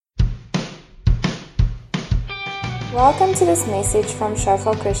Welcome to this message from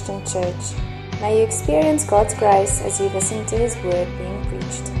Shofar Christian Church. May you experience God's grace as you listen to His word being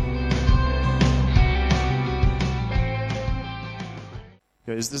preached.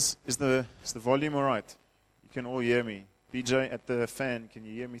 Okay, is the volume all right? You can all hear me. BJ at the fan, can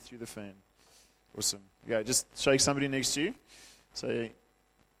you hear me through the fan? Awesome. Yeah, just shake somebody next to you. Say,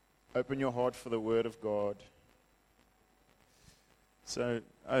 open your heart for the word of God. So,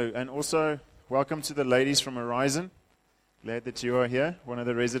 and also, welcome to the ladies from Horizon. Glad that you are here. One of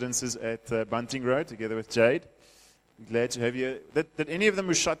the residences at Bunting Road, together with Jade. Glad to have you. Did any of them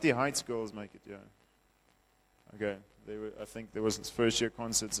Ushati Heights girls make it? Yeah. Okay. I think there was first year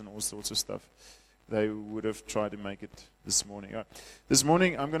concerts and all sorts of stuff. They would have tried to make it this morning. Right. This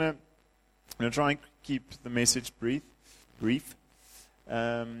morning, I'm gonna try and keep the message brief. It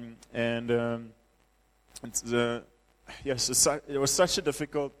was such a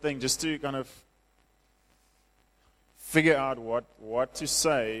difficult thing just to kind of figure out what to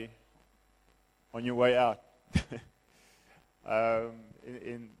say on your way out.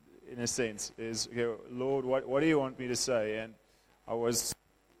 In a sense, is, okay, Lord, what do you want me to say?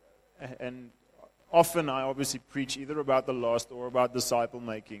 And often I obviously preach either about the lost or about disciple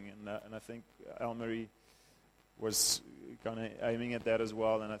making, and I think Elmarie was kind of aiming at that as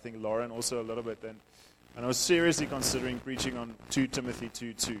well, and I think Lauren also a little bit. And I was seriously considering preaching on 2 Timothy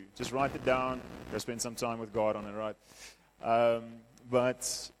 2:2. Just write it down. Go spend some time with God on it, right?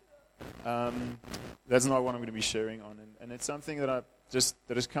 But that's not what I'm going to be sharing on. And it's something that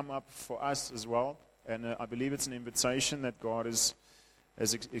has come up for us as well. And I believe it's an invitation that God is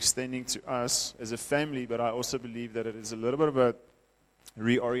extending to us as a family. But I also believe that it is a little bit of a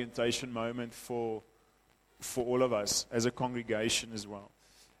reorientation moment for all of us as a congregation as well.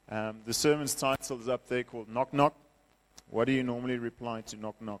 The sermon's title is up there, called Knock Knock. What do you normally reply to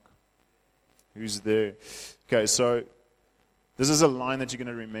knock knock? Who's there? Okay, so this is a line that you're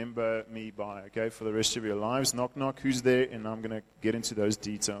going to remember me by, okay, for the rest of your lives. Knock knock, who's there? And I'm going to get into those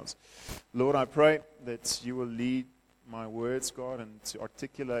details. Lord, I pray that you will lead my words, God, and to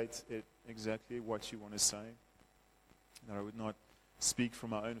articulate it exactly what you want to say. That I would not speak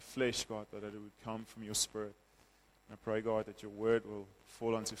from my own flesh, God, but that it would come from your Spirit. I pray, God, that your word will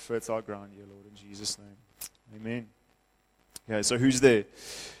fall onto fertile ground here, Lord, in Jesus' name. Amen. Okay, so who's there?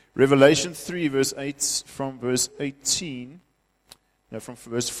 Revelation 3, verse 8, from verse 18. No, from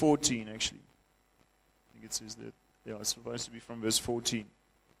verse 14, actually. I think it says that. Yeah, it's supposed to be from verse 14. It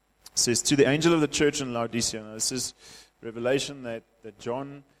says, to the angel of the church in Laodicea. Now, this is revelation that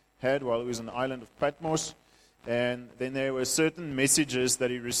John had while he was on the island of Patmos. And then there were certain messages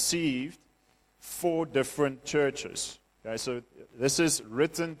that he received for different churches. Okay, so this is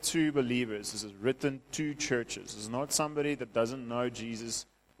written to believers. This is written to churches. This is not somebody that doesn't know Jesus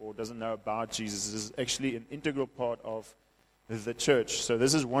or doesn't know about Jesus. This is actually an integral part of the church. So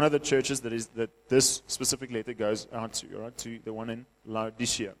this is one of the churches that this specific letter goes out to, right, to the one in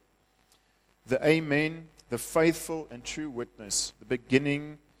Laodicea. The Amen, the faithful and true witness, the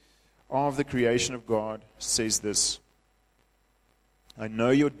beginning of the creation of God, says this: I know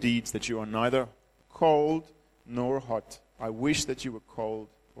your deeds, that you are neither cold nor hot. I wish that you were cold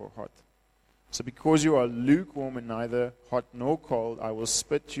or hot. So because you are lukewarm and neither hot nor cold, I will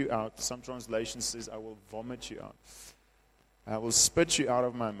spit you out. Some translations says, I will vomit you out. I will spit you out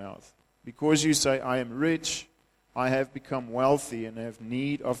of my mouth. Because you say, I am rich, I have become wealthy, and have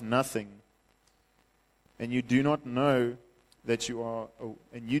need of nothing. And you do not know that you are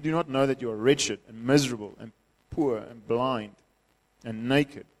wretched and miserable and poor and blind and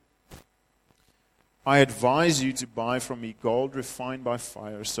naked. I advise you to buy from me gold refined by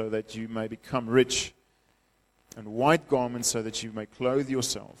fire, so that you may become rich, and white garments, so that you may clothe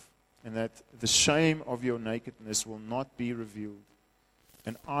yourself, and that the shame of your nakedness will not be revealed,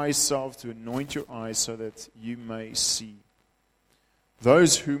 and eye salve to anoint your eyes, so that you may see.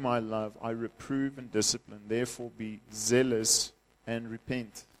 Those whom I love, I reprove and discipline. Therefore be zealous and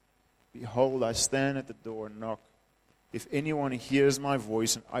repent. Behold, I stand at the door and knock. If anyone hears my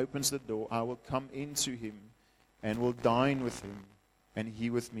voice and opens the door, I will come into him and will dine with him, and he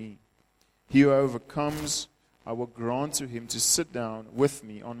with me. He who overcomes, I will grant to him to sit down with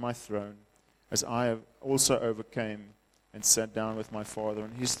me on my throne, as I have also overcame and sat down with my Father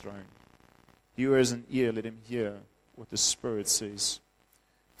on his throne. He who has an ear, let him hear what the Spirit says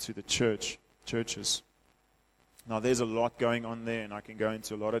to the churches. Now, there's a lot going on there, and I can go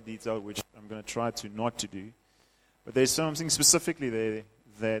into a lot of detail, which I'm going to try to not to do. But there's something specifically there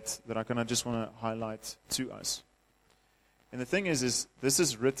that I kind of just want to highlight to us. And the thing is this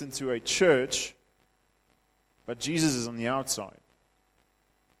is written to a church, but Jesus is on the outside.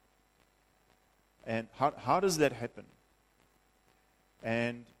 And how does that happen?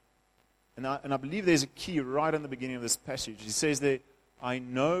 And I believe there's a key right in the beginning of this passage. He says there, I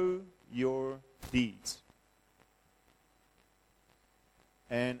know your deeds.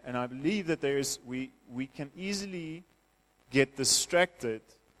 And I believe that we can easily get distracted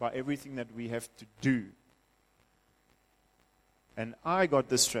by everything that we have to do. And I got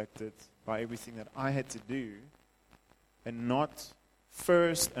distracted by everything that I had to do, and not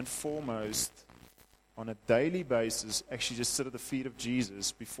first and foremost on a daily basis actually just sit at the feet of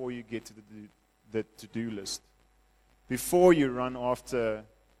Jesus before you get to the to-do list. Before you run after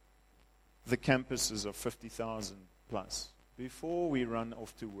the campuses of 50,000 plus. Before we run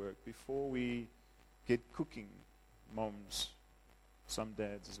off to work. Before we get cooking. Moms. Some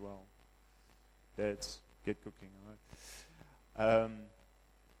dads as well. Dads get cooking, all right?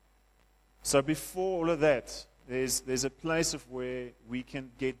 So before all of that, there's a place of where we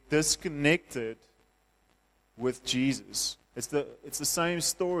can get disconnected with Jesus. It's the same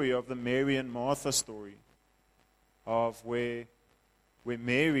story of the Mary and Martha story, of where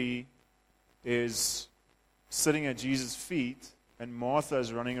Mary is sitting at Jesus' feet and Martha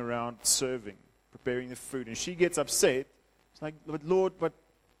is running around serving, preparing the food, and she gets upset. It's like, but Lord, but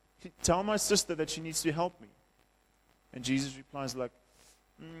tell my sister that she needs to help me. And Jesus replies like,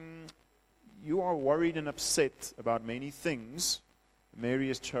 you are worried and upset about many things. Mary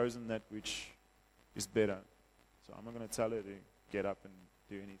has chosen that which is better. So I'm not going to tell her to get up and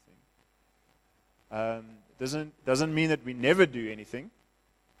do anything. Doesn't mean that we never do anything.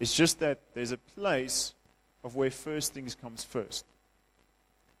 It's just that there's a place of where first things comes first.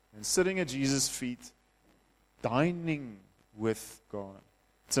 And sitting at Jesus' feet, dining with God.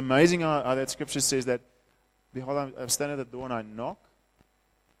 It's amazing how that scripture says that, behold, I'm standing at the door and I knock.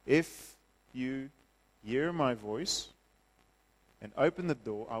 If you hear my voice and open the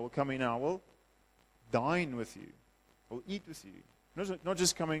door, I will come in and I will dine with you. I will eat with you. Not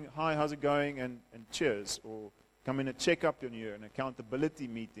just coming, hi, how's it going, and cheers, or come in and check up on you, an accountability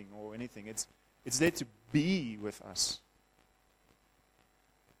meeting or anything. It's there to be with us.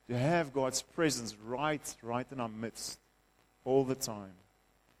 To have God's presence right in our midst all the time.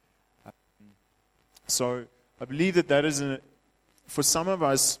 So I believe that is for some of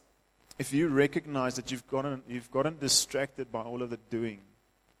us, if you recognize that you've gotten distracted by all of the doing,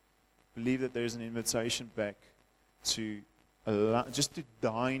 believe that there's an invitation back to just to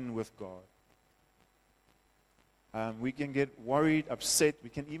dine with God. We can get worried, upset. We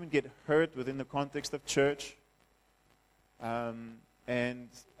can even get hurt within the context of church, and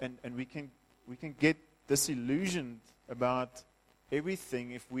we can get disillusioned about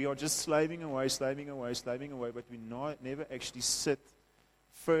everything if we are just slaving away, but we never actually sit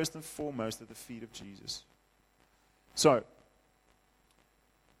first and foremost at the feet of Jesus. So,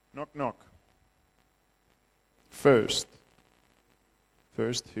 knock, knock. First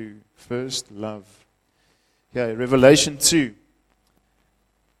who? First love. Okay, Revelation 2.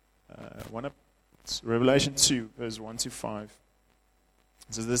 Revelation 2, verse 1 to 5.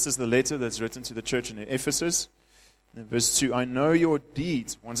 So this is the letter that's written to the church in Ephesus. In verse 2, I know your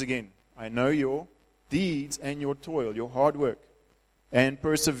deeds. Once again, I know your deeds and your toil, your hard work and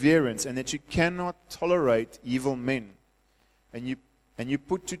perseverance, and that you cannot tolerate evil men. And you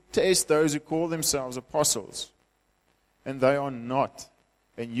put to test those who call themselves apostles, and they are not,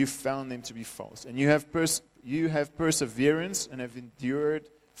 and you found them to be false. And you have perseverance and have endured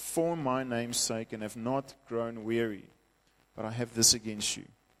for my name's sake and have not grown weary. But I have this against you,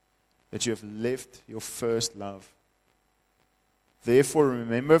 that you have left your first love. Therefore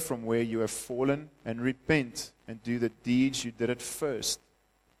remember from where you have fallen and repent and do the deeds you did at first.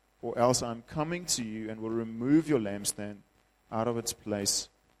 Or else I am coming to you and will remove your lampstand out of its place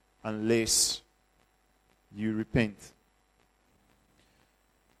unless you repent.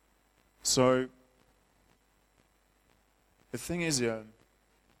 So, the thing is here,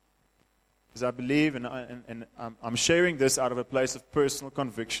 is I believe, and I'm sharing this out of a place of personal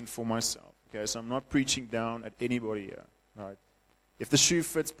conviction for myself. Okay, so I'm not preaching down at anybody here, right? If the shoe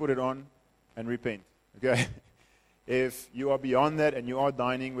fits, put it on and repent. Okay? If you are beyond that and you are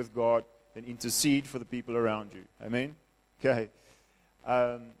dining with God, then intercede for the people around you. Amen? Okay.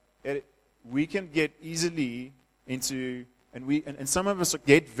 We can get easily into, and some of us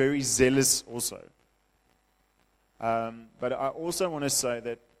get very zealous also. But I also want to say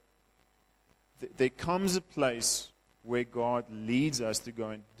that there comes a place where God leads us to go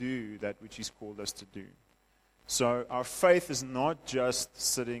and do that which He's called us to do. So our faith is not just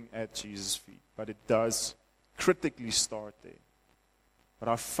sitting at Jesus' feet, but it does critically start there. But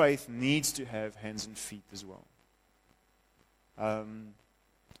our faith needs to have hands and feet as well.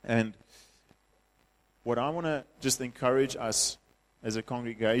 And what I want to just encourage us as a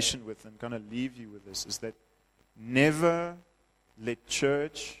congregation with and kind of leave you with this is that never let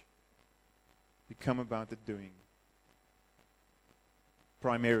church become about the doing.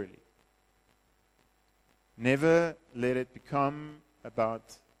 Primarily. Never let it become about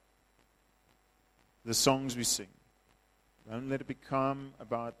the songs we sing. Don't let it become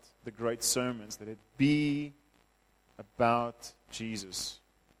about the great sermons. Let it be about Jesus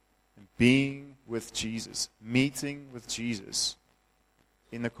and being with Jesus, meeting with Jesus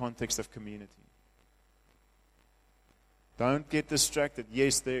in the context of community. Don't get distracted.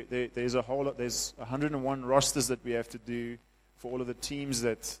 Yes, there's a whole lot. There's 101 rosters that we have to do for all of the teams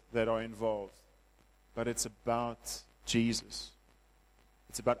that are involved. But it's about Jesus.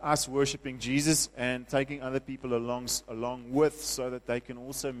 It's about us worshiping Jesus and taking other people along with, so that they can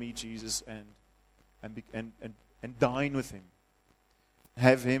also meet Jesus and dine with Him.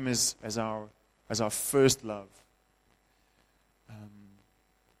 Have Him as our first love.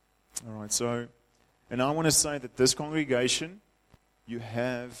 All right, so, and I want to say that this congregation, you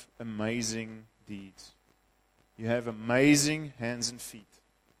have amazing deeds. You have amazing hands and feet.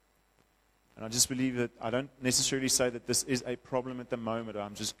 And I just believe that I don't necessarily say that this is a problem at the moment.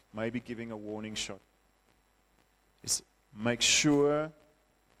 I'm just maybe giving a warning shot. Is make sure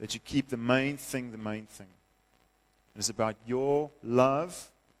that you keep the main thing the main thing. It's about your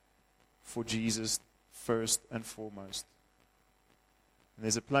love for Jesus first and foremost. And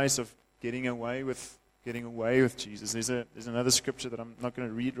there's a place of getting away with Jesus. There's another scripture that I'm not going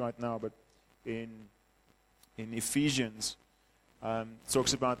to read right now, but in Ephesians, it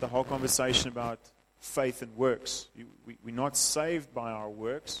talks about the whole conversation about faith and works. We're not saved by our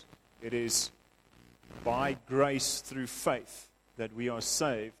works. It is by grace through faith that we are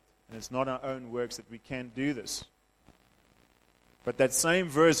saved. And it's not our own works that we can do this. But that same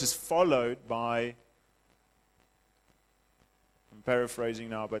verse is followed by, I'm paraphrasing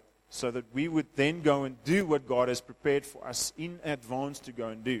now, but so that we would then go and do what God has prepared for us in advance to go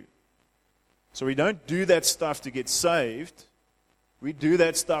and do. So we don't do that stuff to get saved. We do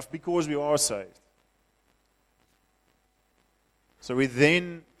that stuff because we are saved. So we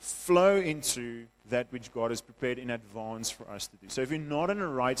then flow into that which God has prepared in advance for us to do. So if you're not in a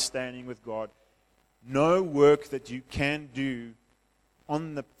right standing with God, no work that you can do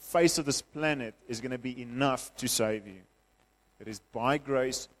on the face of this planet is going to be enough to save you. It is by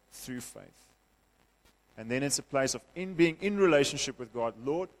grace through faith. And then it's a place of being in relationship with God.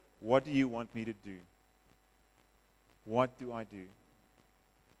 Lord, what do you want me to do? What do I do?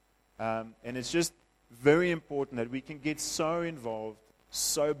 And it's just very important that we can get so involved,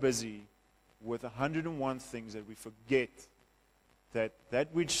 so busy with 101 things that we forget that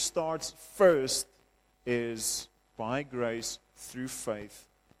which starts first is by grace through faith,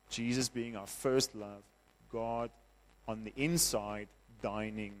 Jesus being our first love, God on the inside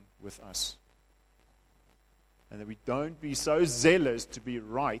dining with us. And that we don't be so zealous to be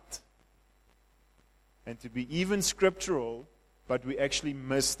right and to be even scriptural, but we actually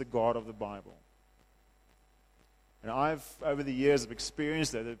miss the God of the Bible. And I've, over the years, have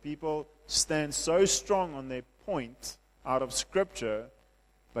experienced that people stand so strong on their point out of Scripture,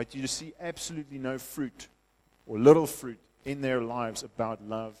 but you see absolutely no fruit or little fruit in their lives about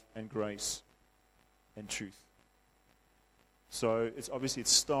love and grace and truth. So it's obviously it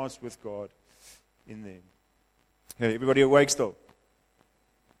starts with God in them. Hey, everybody awake still?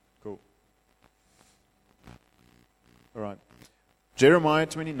 Cool. All right. Jeremiah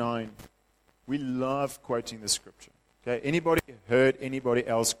 29. We love quoting the scripture. Okay, anybody heard anybody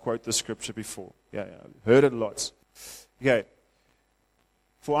else quote the scripture before? Yeah, heard it lots. Okay.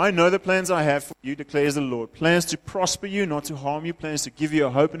 For I know the plans I have for you, declares the Lord. Plans to prosper you, not to harm you. Plans to give you a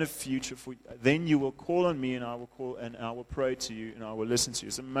hope and a future. For then you will call on me, and I will pray to you, and I will listen to you.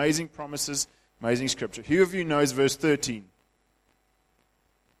 It's amazing promises, amazing scripture. Who of you knows verse 13?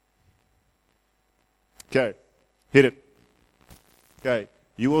 Okay, hit it. Okay,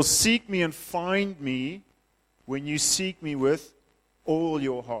 you will seek me and find me when you seek me with all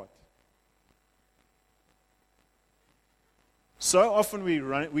your heart. So often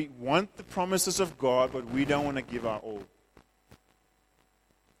we want the promises of God, but we don't want to give our all.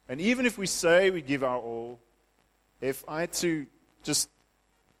 And even if we say we give our all, if I had to just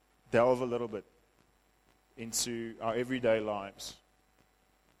delve a little bit into our everyday lives,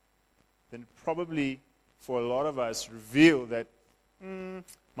 then probably for a lot of us reveal that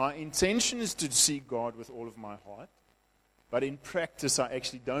my intention is to seek God with all of my heart, but in practice I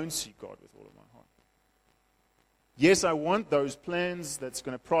actually don't seek God with all of my heart. Yes, I want those plans that's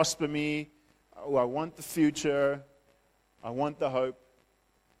going to prosper me. Oh, I want the future. I want the hope.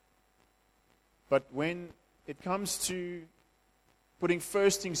 But when it comes to putting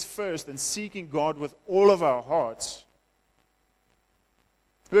first things first and seeking God with all of our hearts,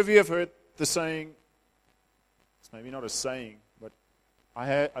 who of you have heard the saying, it's maybe not a saying, but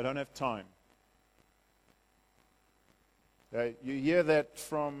I don't have time. You hear that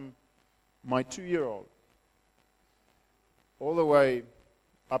from my 2-year-old, all the way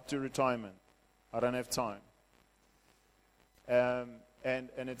up to retirement. I don't have time. And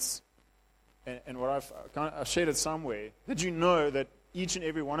what I've shared it somewhere. Did you know that each and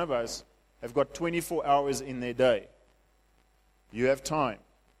every one of us have got 24 hours in their day? You have time.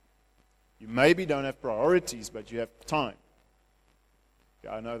 You maybe don't have priorities, but you have time.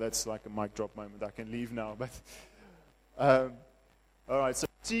 Yeah, I know that's like a mic drop moment. I can leave now, but all right. So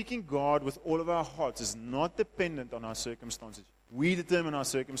seeking God with all of our hearts is not dependent on our circumstances. We determine our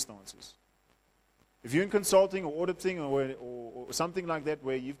circumstances. If you're in consulting or auditing or something like that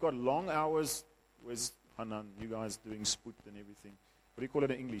where you've got long hours, where's Hanan? You guys doing spoot and everything. What do you call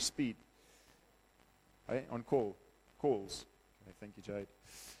it in English? Speed. Hey, on calls. Okay, thank you, Jade.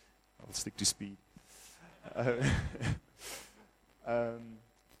 I'll stick to speed.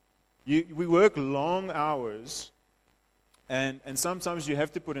 We work long hours, and sometimes you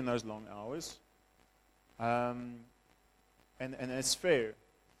have to put in those long hours, and that's fair.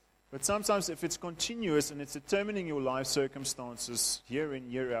 But sometimes if it's continuous and it's determining your life circumstances year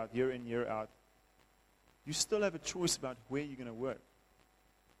in, year out, you still have a choice about where you're going to work.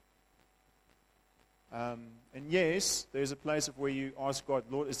 And yes, there's a place of where you ask God,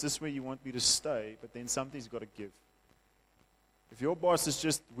 Lord, is this where you want me to stay? But then something's got to give. If your boss is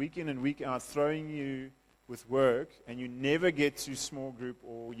just week in and week out throwing you with work and you never get to small group,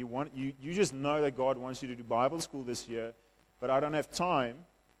 or you just know that God wants you to do Bible school this year, but I don't have time.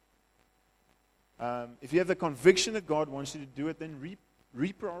 If you have the conviction that God wants you to do it, then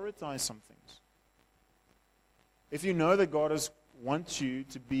reprioritize some things. If you know that God wants you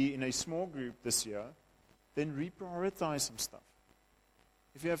to be in a small group this year, then reprioritize some stuff.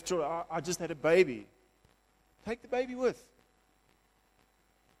 If you have children, I just had a baby, take the baby with.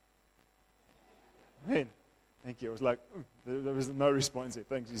 Man, thank you. I was like, there was no response there.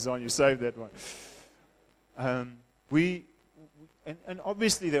 Thanks, Yzon, you saved that one. And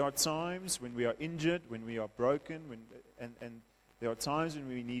obviously there are times when we are injured, when we are broken, and there are times when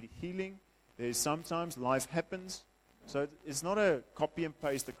we need healing. There's sometimes life happens. So it's not a copy and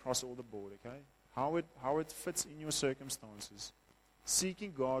paste across all the board, okay? How it fits in your circumstances.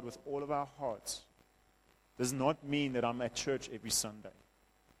 Seeking God with all of our hearts does not mean that I'm at church every Sunday.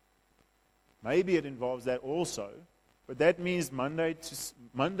 Maybe it involves that also, but that means Monday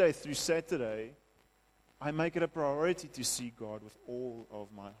through Saturday, I make it a priority to seek God with all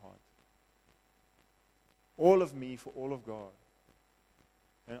of my heart. All of me for all of God.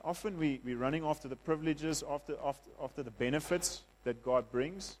 And often we're running after the privileges, after the benefits that God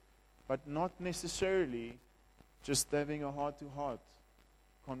brings, but not necessarily just having a heart-to-heart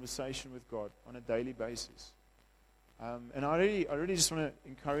conversation with God on a daily basis. And I really just want to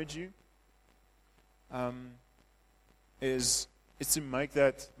encourage you is to make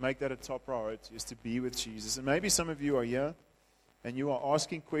that a top priority, is to be with Jesus. And maybe some of you are here and you are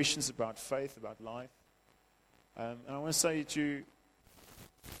asking questions about faith, about life. And I want to say to you,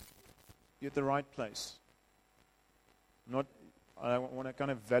 you're at the right place. I want to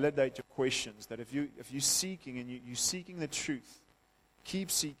kind of validate your questions, that if you're seeking and you're seeking the truth, keep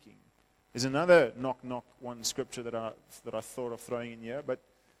seeking. There's another knock one scripture that I thought of throwing in here, but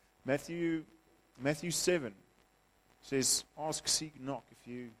Matthew 7 says, ask, seek, knock. If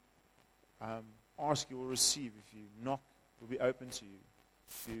you ask, you will receive. If you knock, it will be open to you.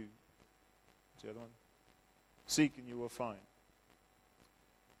 If you, what's the other one? Seek and you will find.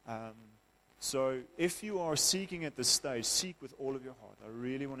 So if you are seeking at this stage, seek with all of your heart. I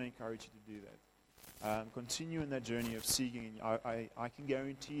really want to encourage you to do that. Continue in that journey of seeking. And I can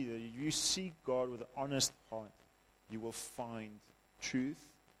guarantee you that if you seek God with an honest heart, you will find truth,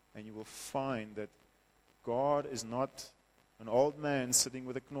 and you will find that God is not an old man sitting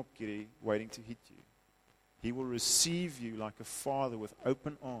with a knopkiri waiting to hit you. He will receive you like a father with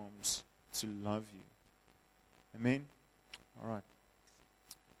open arms to love you. Amen? All right.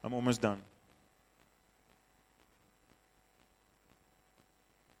 I'm almost done.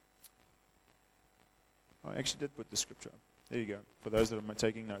 I actually did put the scripture up. There you go, for those that are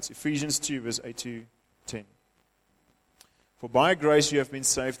taking notes. Ephesians 2, verse 8 to 10. For by grace you have been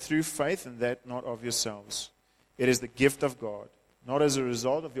saved through faith, and that not of yourselves. It is the gift of God, not as a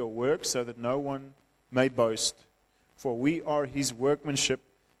result of your works, so that no one may boast. For we are his workmanship,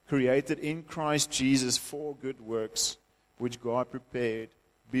 created in Christ Jesus for good works, which God prepared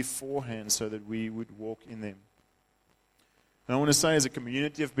beforehand so that we would walk in them. And I want to say, as a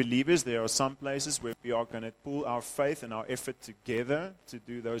community of believers, there are some places where we are going to pull our faith and our effort together to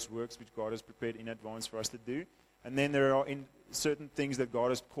do those works which God has prepared in advance for us to do. And then there are certain things that God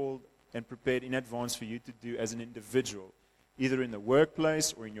has called and prepared in advance for you to do as an individual, either in the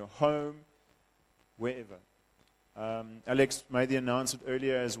workplace or in your home, wherever. Alex made the announcement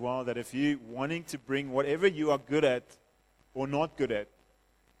earlier as well that if you're wanting to bring whatever you are good at or not good at,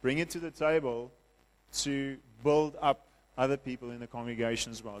 bring it to the table to build up other people in the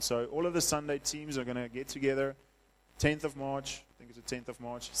congregation as well. So all of the Sunday teams are going to get together 10th of March, I think it's the 10th of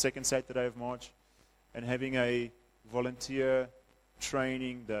March, second Saturday of March, and having a volunteer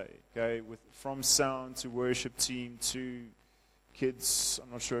training day, okay, from sound to worship team to kids.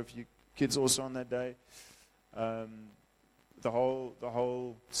 I'm not sure if you kids also on that day. The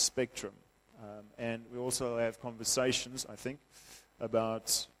whole spectrum. And we also have conversations, I think,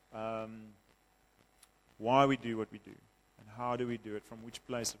 about why we do what we do. How do we do it? From which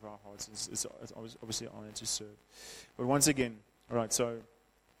place of our hearts? It's obviously an honor to serve. But once again, all right, so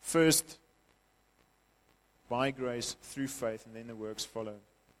first, by grace, through faith, and then the works follow.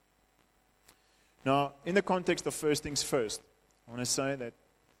 Now, in the context of first things first, I want to say that,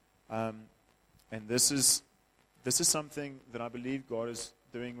 and this is something that I believe God is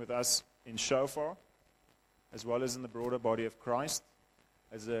doing with us in Shofar, as well as in the broader body of Christ,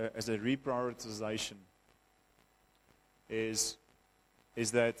 as a reprioritization. Is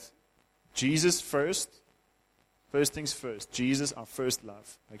that Jesus first things first. Jesus, our first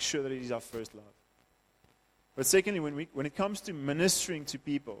love. Make sure that He's our first love. But secondly, when it comes to ministering to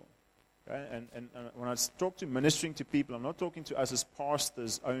people, okay, and when I talk to ministering to people, I'm not talking to us as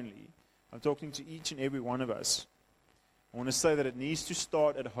pastors only. I'm talking to each and every one of us. I want to say that it needs to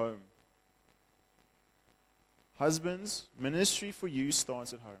start at home. Husbands, ministry for you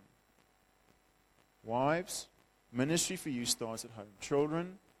starts at home. Wives, ministry for you starts at home.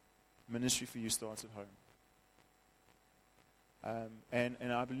 Children, ministry for you starts at home.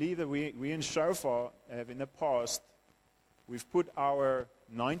 And I believe that we in Shofar have in the past, we've put our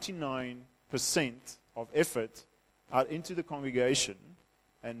 99% of effort out into the congregation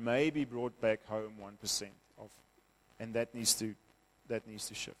and maybe brought back home 1% of, and that needs to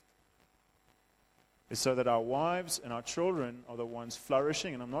shift. It's so that our wives and our children are the ones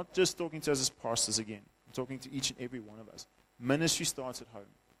flourishing, and I'm not just talking to us as pastors again. I'm talking to each and every one of us. Ministry starts at home.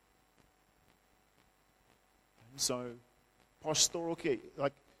 And so, pastoral care,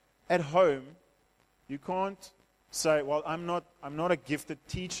 like at home, you can't say, well, I'm not a gifted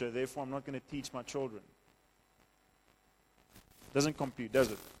teacher, therefore I'm not going to teach my children. Doesn't compute,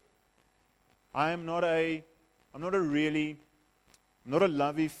 does it? I'm not a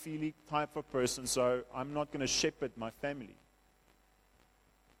lovey-feely type of person, so I'm not going to shepherd my family.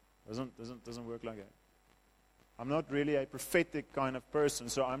 Doesn't work like that. I'm not really a prophetic kind of person,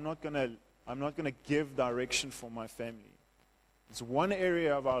 so I'm not going to give direction for my family. It's one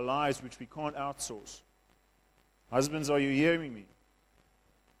area of our lives which we can't outsource. Husbands, are you hearing me?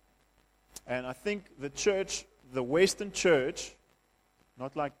 And I think the church, the Western church,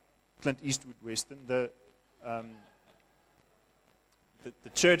 not like Clint Eastwood Western, the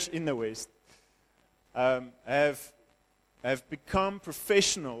church in the West, have become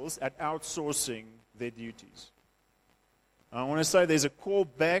professionals at outsourcing their duties. I want to say there's a call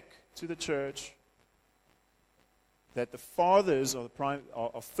back to the church that the fathers are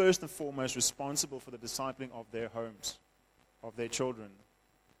first and foremost responsible for the discipling of their homes, of their children.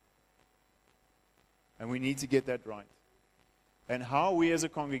 And we need to get that right. And how we as a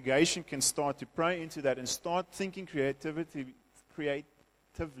congregation can start to pray into that and start thinking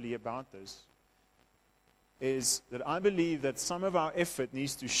creatively about this is that I believe that some of our effort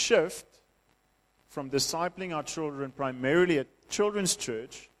needs to shift from discipling our children primarily at children's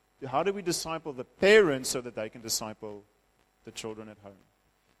church to how do we disciple the parents so that they can disciple the children at home.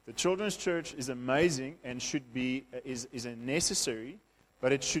 The children's church is amazing and is a necessary,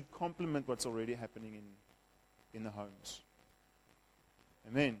 but it should complement what's already happening in the homes.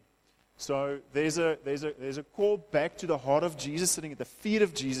 Amen. So there's a call back to the heart of Jesus, sitting at the feet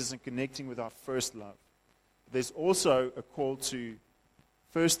of Jesus and connecting with our first love. There's also a call to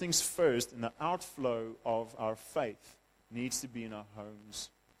first things first, and the outflow of our faith needs to be in our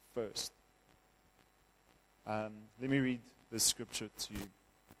homes first. Let me read this scripture to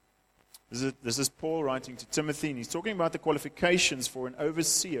you. This is Paul writing to Timothy, and he's talking about the qualifications for an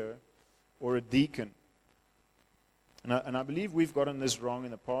overseer or a deacon. And I believe we've gotten this wrong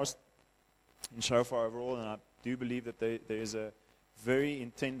in the past in Shofar overall, and I do believe that there is a very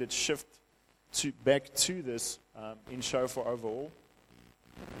intended shift back to this in Shofar overall.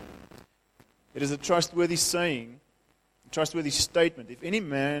 It is a trustworthy saying, a trustworthy statement. If any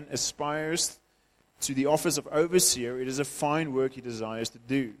man aspires to the office of overseer, it is a fine work he desires to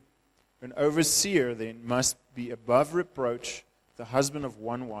do. An overseer, then, must be above reproach, the husband of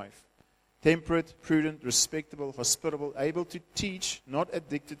one wife, temperate, prudent, respectable, hospitable, able to teach, not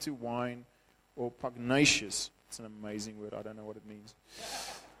addicted to wine or pugnacious. It's an amazing word. I don't know what it means.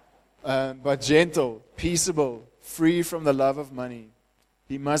 But gentle, peaceable, free from the love of money.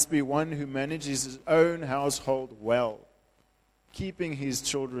 He must be one who manages his own household well, keeping his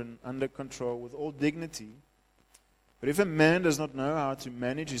children under control with all dignity. But if a man does not know how to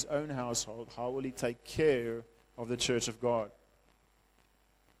manage his own household, how will he take care of the church of God?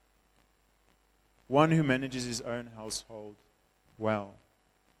 One who manages his own household well.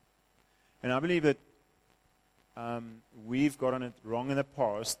 And I believe that we've gotten it wrong in the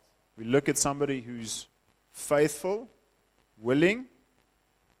past. We look at somebody who's faithful, willing,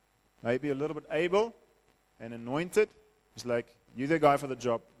 maybe a little bit able, and anointed. It's like, you're the guy for the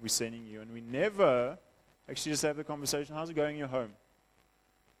job, we're sending you. And we never actually just have the conversation, how's it going in your home?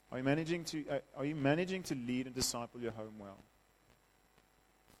 Are you managing to lead and disciple your home well?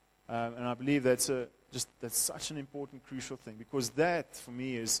 And I believe that's such an important, crucial thing. Because that, for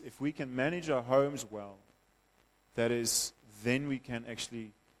me, is if we can manage our homes well, then we can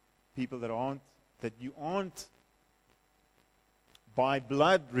actually, people that you aren't by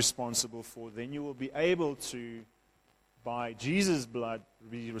blood responsible for, then you will be able to, by Jesus' blood,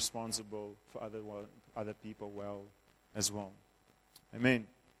 be responsible for other people well as well. Amen.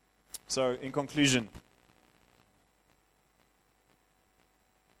 So, in conclusion,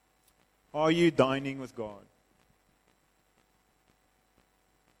 are you dining with God?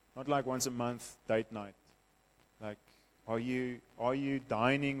 Not like once a month, date night. Like, are you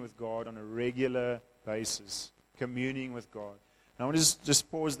dining with God on a regular basis, communing with God? Now, I want to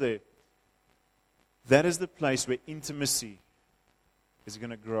just pause there. That is the place where intimacy is going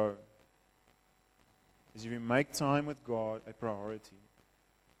to grow. As if you make time with God a priority.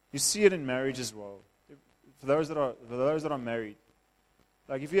 You see it in marriage as well. For those that are married,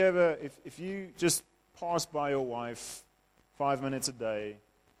 like if you just pass by your wife 5 minutes a day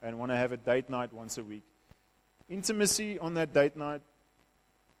and want to have a date night once a week, intimacy on that date night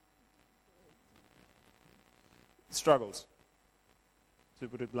struggles, to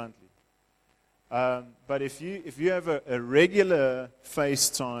put it bluntly. But if you have a regular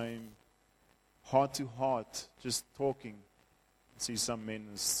FaceTime, heart to heart, just talking, I see some men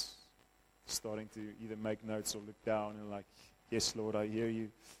starting to either make notes or look down and like, yes, Lord, I hear you.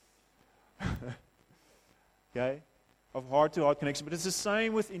 Okay? Of heart to heart connection. But it's the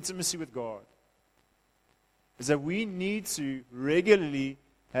same with intimacy with God. Is that we need to regularly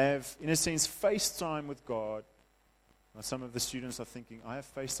have, in a sense, FaceTime with God. Now, some of the students are thinking, I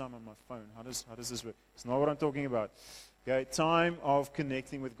have FaceTime on my phone. How does this work? It's not what I'm talking about. Okay, time of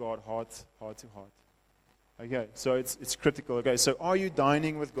connecting with God, heart to heart. Okay, so it's critical. Okay, so are you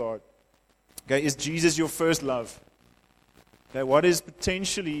dining with God? Okay, is Jesus your first love? Okay, what is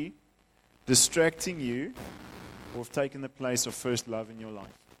potentially distracting you or have taken the place of first love in your life?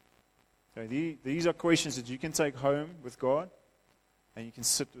 Okay, these are questions that you can take home with God and you can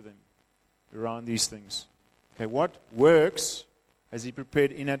sit with Him around these things. Okay, what works has He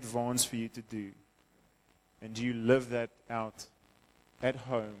prepared in advance for you to do? And do you live that out at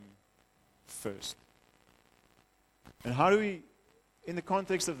home first? And how do we, in the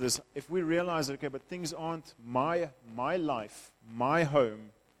context of this, if we realize, okay, but things aren't my life, my home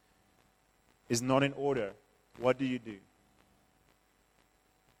is not in order, what do you do?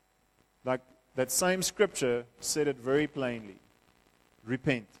 Like that same scripture said it very plainly.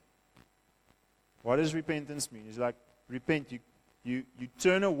 Repent. What does repentance mean? It's like, repent. You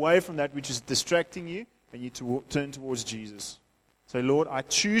turn away from that which is distracting you and you turn towards Jesus. Say, Lord, I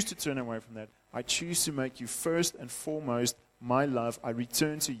choose to turn away from that. I choose to make you first and foremost my love. I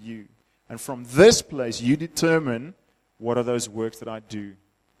return to you. And from this place, you determine what are those works that I do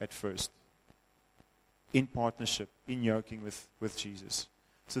at first. In partnership, in yoking with Jesus.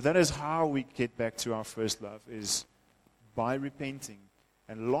 So that is how we get back to our first love, is by repenting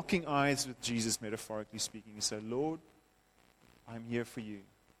and locking eyes with Jesus, metaphorically speaking. You say, Lord, I'm here for you.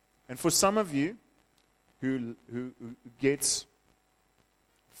 And for some of you who gets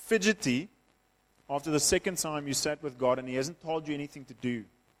fidgety after the second time you sat with God and He hasn't told you anything to do.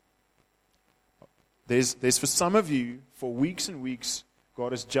 There's for some of you, for weeks and weeks,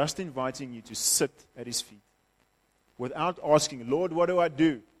 God is just inviting you to sit at His feet without asking, Lord, what do I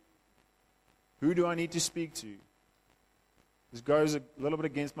do? Who do I need to speak to? This goes a little bit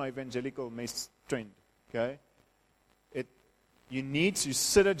against my evangelical mess trend. Okay? you need to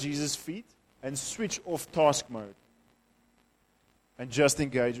sit at Jesus' feet and switch off task mode and just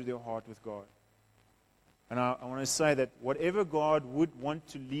engage with your heart with God. And I want to say that whatever God would want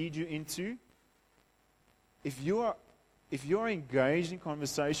to lead you into, if you are engaged in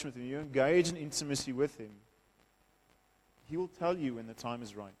conversation with Him, you're engaged in intimacy with Him, He will tell you when the time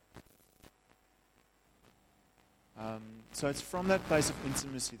is right. So it's from that place of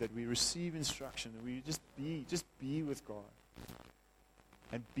intimacy that we receive instruction, that we just be with God.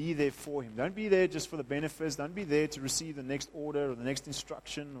 And be there for Him. Don't be there just for the benefits. Don't be there to receive the next order or the next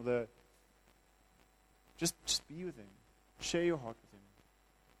instruction or just be with Him. Share your heart with Him.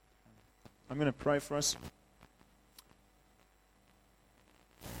 I'm going to pray for us.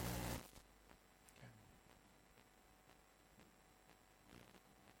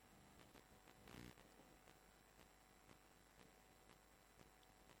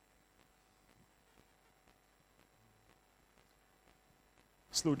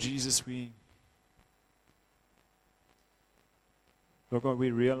 Lord Jesus, Lord God, we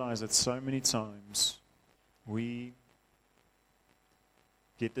realize that so many times we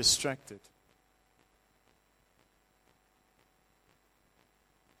get distracted.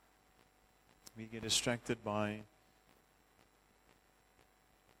 We get distracted by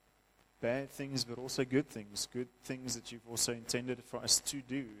bad things, but also good things that you've also intended for us to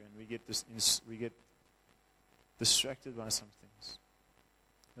do, and we get distracted by some things.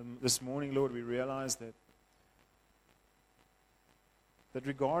 This morning, Lord, we realize that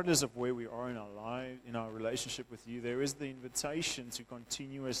regardless of where we are in our life, in our relationship with you, there is the invitation to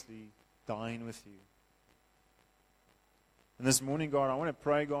continuously dine with you. And this morning, God, I want to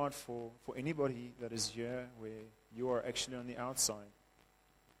pray, God, for anybody that is here where you are actually on the outside.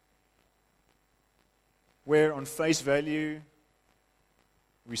 Where on face value,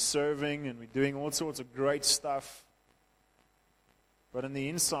 we're serving and we're doing all sorts of great stuff. But on the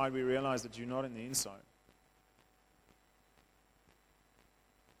inside, we realize that you're not in the inside.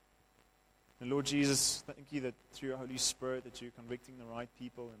 And Lord Jesus, thank you that through your Holy Spirit that you're convicting the right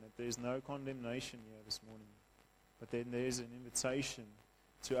people and that there's no condemnation here this morning. But then there's an invitation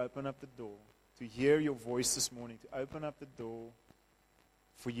to open up the door, to hear your voice this morning, to open up the door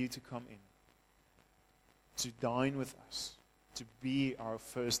for you to come in, to dine with us, to be our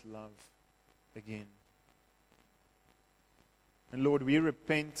first love again. And Lord, we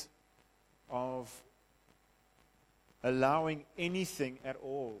repent of allowing anything at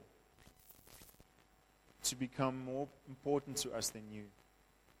all to become more important to us than you.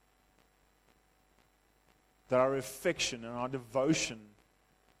 That our affection and our devotion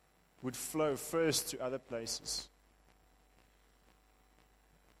would flow first to other places.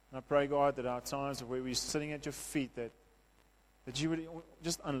 And I pray, God, that our times of where we're sitting at your feet, that you would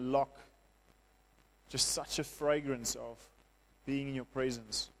just unlock just such a fragrance of being in your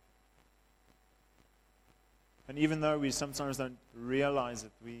presence. And even though we sometimes don't realize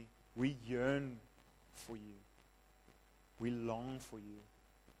it, we yearn for you. We long for you.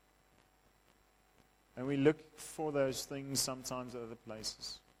 And we look for those things sometimes at other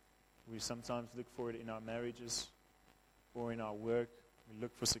places. We sometimes look for it in our marriages or in our work. We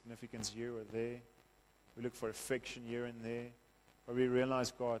look for significance here or there. We look for affection here and there. But we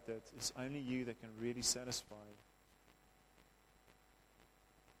realize, God, that it's only you that can really satisfy it.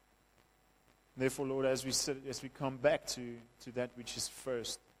 Therefore, Lord, as we come back to that which is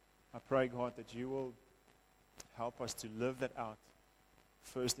first, I pray, God, that you will help us to live that out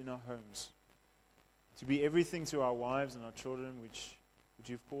first in our homes, to be everything to our wives and our children which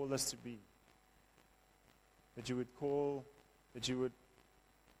you've called us to be. That you would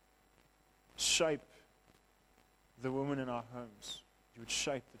shape the women in our homes. You would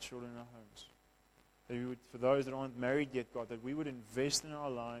shape the children in our homes. That we would, for those that aren't married yet, God, that we would invest in our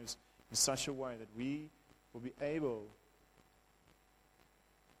lives in such a way that we will be able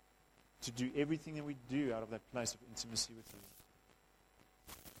to do everything that we do out of that place of intimacy with you.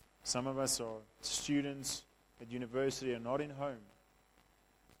 Some of us are students at university and not in home.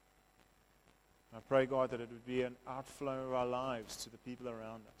 I pray, God, that it would be an outflow of our lives to the people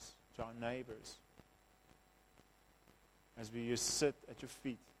around us, to our neighbors, as we just sit at your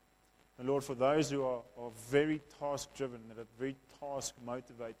feet. And Lord, for those who are very task-driven, that are very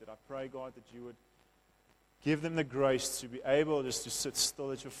task-motivated, I pray, God, that you would give them the grace to be able just to sit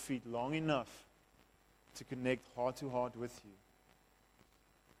still at your feet long enough to connect heart to heart with you.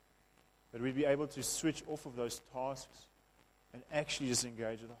 That we'd be able to switch off of those tasks and actually just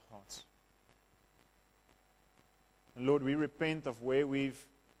engage with our hearts. And Lord, we repent of where we've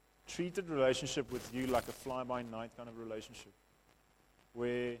treated relationship with you like a fly-by-night kind of relationship,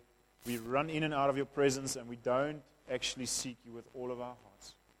 where we run in and out of your presence and we don't actually seek you with all of our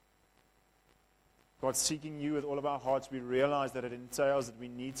hearts. God, seeking you with all of our hearts, we realize that it entails that we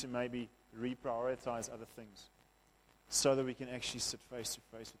need to maybe reprioritize other things so that we can actually sit face to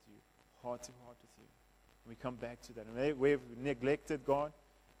face with you, heart to heart with you. And we come back to that. And we've neglected God,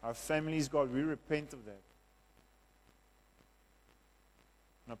 our families, God, we repent of that.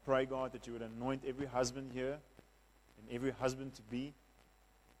 And I pray, God, that you would anoint every husband here and every husband to be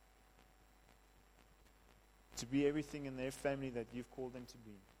everything in their family that you've called them to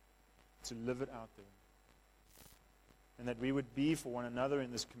be, to live it out there. And that we would be for one another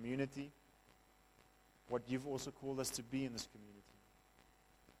in this community what you've also called us to be in this community.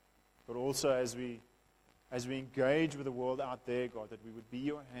 But also as we engage with the world out there, God, that we would be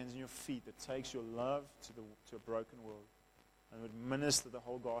your hands and your feet that takes your love to a broken world and would minister the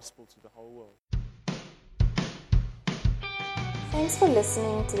whole gospel to the whole world. Thanks for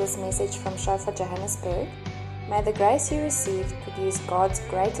listening to this message from Shofar Johannesburg. May the grace you received produce God's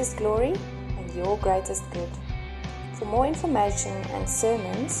greatest glory and your greatest good. For more information and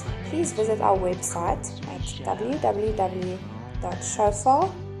sermons, please visit our website at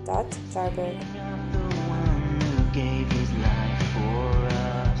www.shofar.joburg.